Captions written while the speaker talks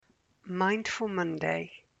Mindful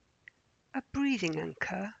Monday, a breathing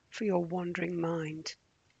anchor for your wandering mind.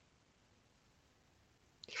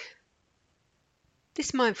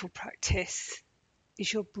 This mindful practice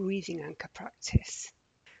is your breathing anchor practice,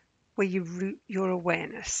 where you root your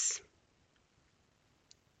awareness.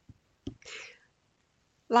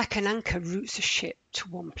 Like an anchor roots a ship to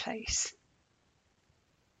one place.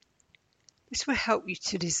 This will help you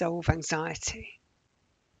to dissolve anxiety,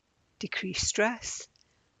 decrease stress,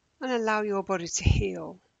 and allow your body to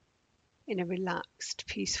heal in a relaxed,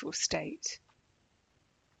 peaceful state.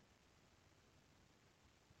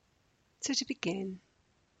 So to begin,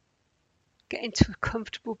 get into a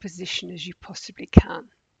comfortable position as you possibly can.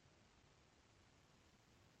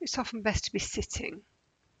 It's often best to be sitting,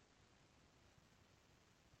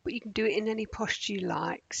 but you can do it in any posture you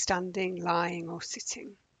like, standing, lying or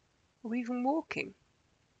sitting, or even walking.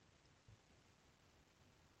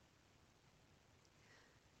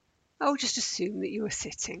 I'll just assume that you are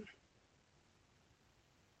sitting,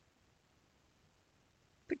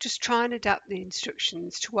 but just try and adapt the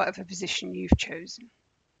instructions to whatever position you've chosen.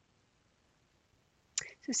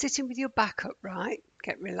 So sitting with your back upright,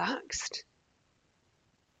 get relaxed,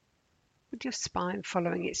 with your spine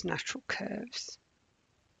following its natural curves.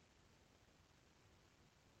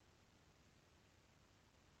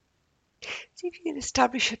 See if you can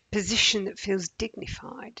establish a position that feels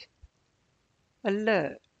dignified,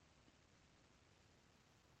 alert,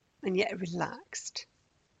 and yet relaxed.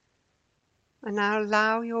 And now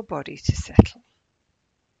allow your body to settle,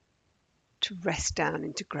 to rest down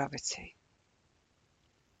into gravity.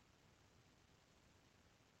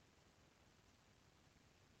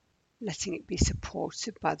 Letting it be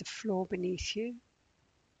supported by the floor beneath you.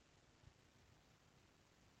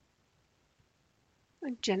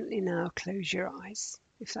 And gently now close your eyes,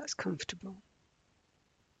 if that's comfortable.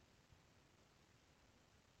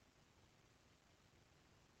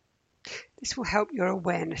 This will help your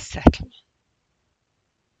awareness settle.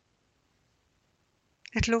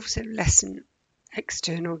 It'll also lessen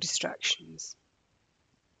external distractions.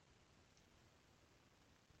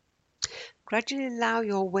 Gradually allow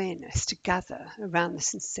your awareness to gather around the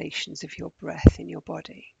sensations of your breath in your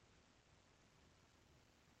body.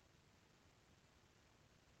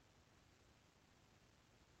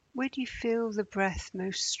 Where do you feel the breath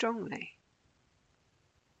most strongly?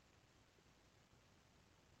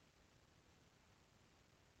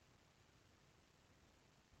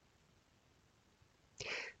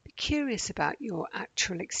 Be curious about your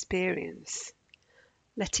actual experience,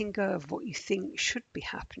 letting go of what you think should be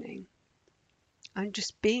happening, and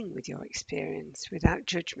just being with your experience without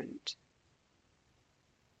judgment.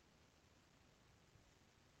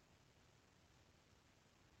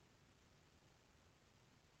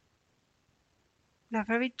 Now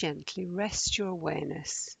very gently rest your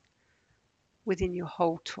awareness within your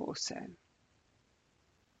whole torso.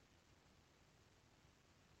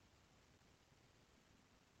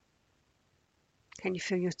 Can you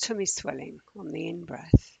feel your tummy swelling on the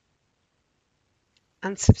in-breath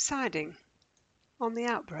and subsiding on the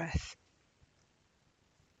out-breath?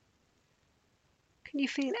 Can you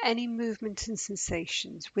feel any movement and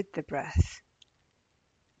sensations with the breath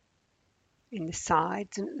in the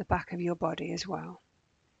sides and at the back of your body as well?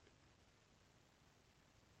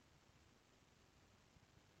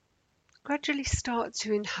 Gradually start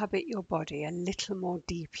to inhabit your body a little more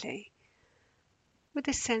deeply with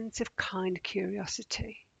a sense of kind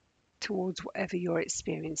curiosity towards whatever you're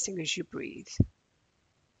experiencing as you breathe.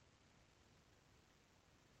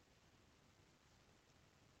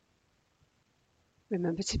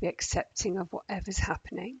 Remember to be accepting of whatever's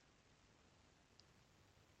happening.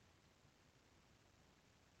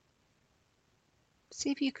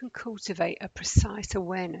 See if you can cultivate a precise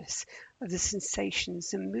awareness of the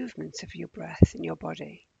sensations and movements of your breath in your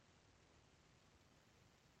body.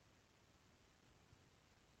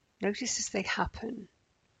 Notice as they happen,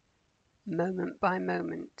 moment by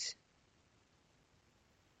moment,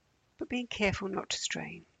 but being careful not to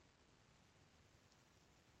strain.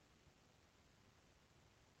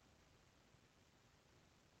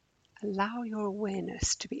 Allow your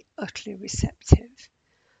awareness to be utterly receptive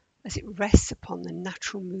as it rests upon the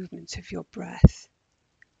natural movement of your breath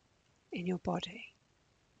in your body.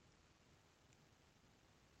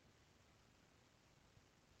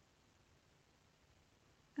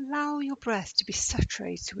 Allow your breath to be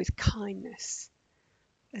saturated with kindness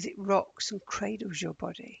as it rocks and cradles your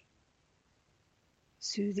body,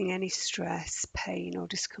 soothing any stress, pain or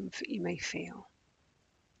discomfort you may feel.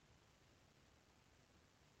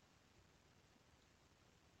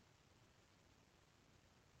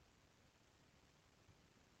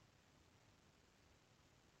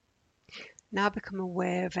 Now become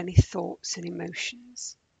aware of any thoughts and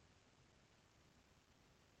emotions.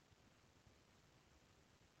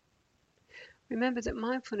 Remember that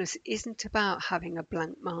mindfulness isn't about having a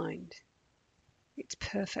blank mind. It's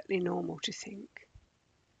perfectly normal to think.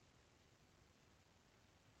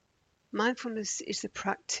 Mindfulness is the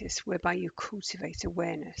practice whereby you cultivate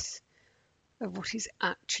awareness of what is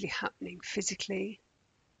actually happening physically,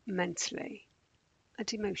 mentally,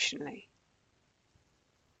 and emotionally.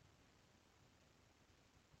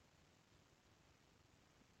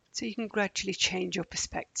 So you can gradually change your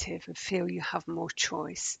perspective and feel you have more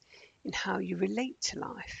choice in how you relate to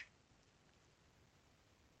life.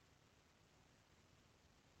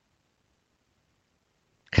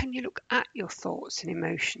 Can you look at your thoughts and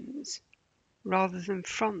emotions rather than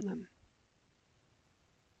from them?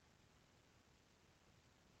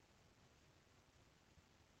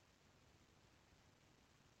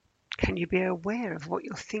 Can you be aware of what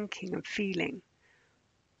you're thinking and feeling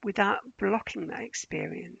without blocking that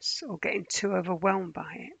experience or getting too overwhelmed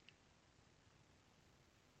by it?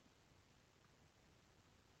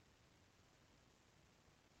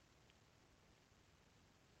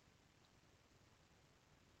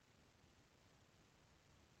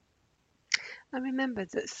 And remember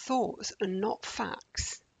that thoughts are not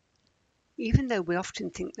facts, even though we often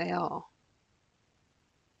think they are.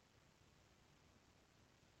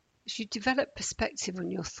 As you develop perspective on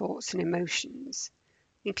your thoughts and emotions,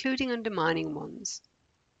 including undermining ones,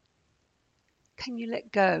 can you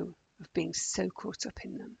let go of being so caught up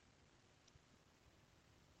in them?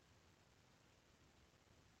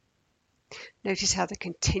 Notice how they're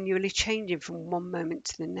continually changing from one moment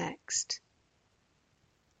to the next,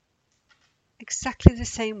 exactly the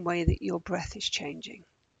same way that your breath is changing.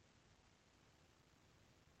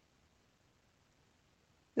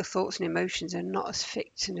 Your thoughts and emotions are not as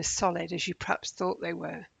fixed and as solid as you perhaps thought they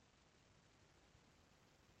were.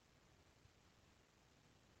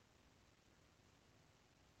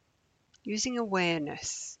 Using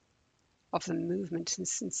awareness of the movement and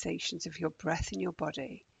sensations of your breath in your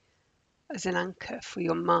body as an anchor for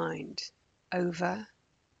your mind over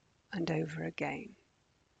and over again.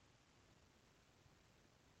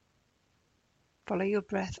 Follow your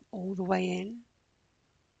breath all the way in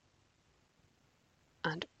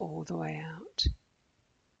and all the way out.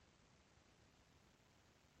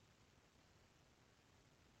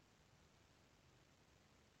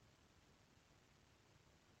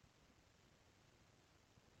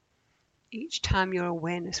 Each time your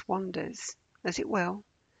awareness wanders, as it will,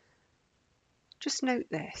 just note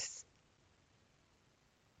this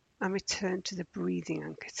and return to the breathing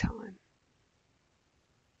anchor time.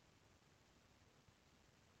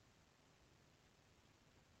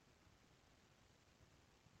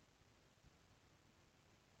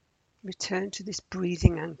 Return to this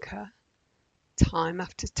breathing anchor time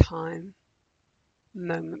after time,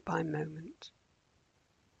 moment by moment.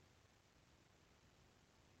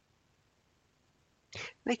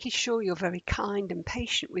 Making sure you're very kind and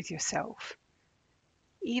patient with yourself,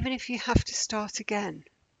 even if you have to start again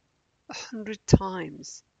 100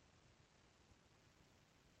 times.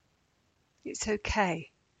 It's okay.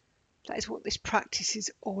 That is what this practice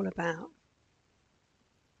is all about.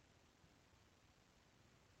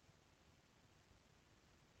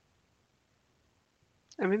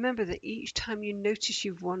 And remember that each time you notice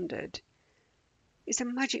you've wandered is a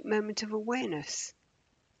magic moment of awareness,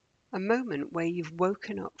 a moment where you've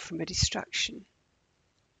woken up from a distraction,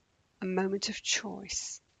 a moment of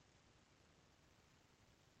choice.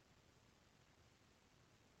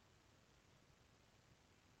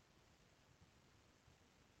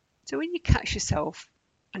 So when you catch yourself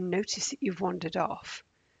and notice that you've wandered off,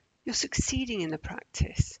 you're succeeding in the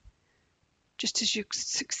practice, just as you're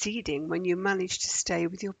succeeding when you manage to stay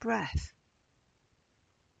with your breath.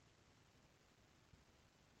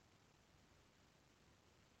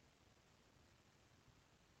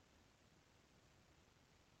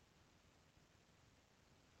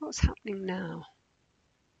 What's happening now?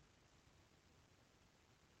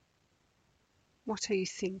 What are you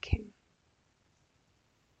thinking?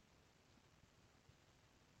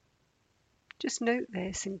 Just note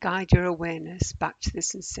this and guide your awareness back to the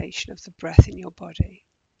sensation of the breath in your body,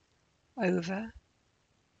 over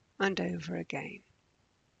and over again.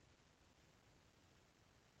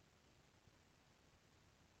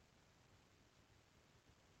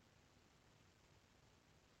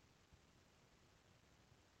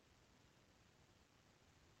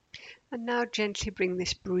 And now gently bring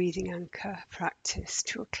this breathing anchor practice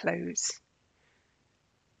to a close.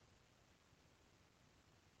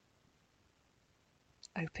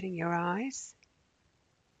 Opening your eyes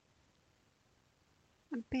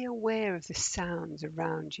and be aware of the sounds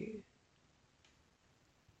around you,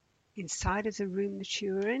 inside of the room that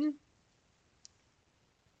you are in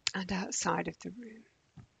and outside of the room.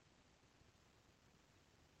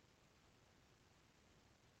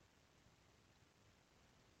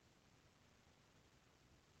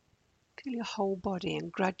 Feel your whole body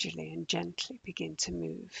and gradually and gently begin to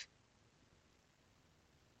move.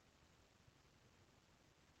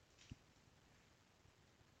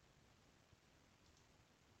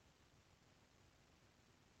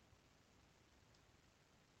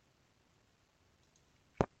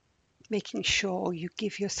 Making sure you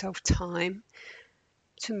give yourself time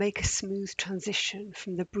to make a smooth transition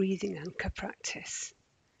from the breathing anchor practice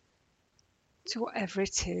to whatever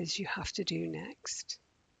it is you have to do next.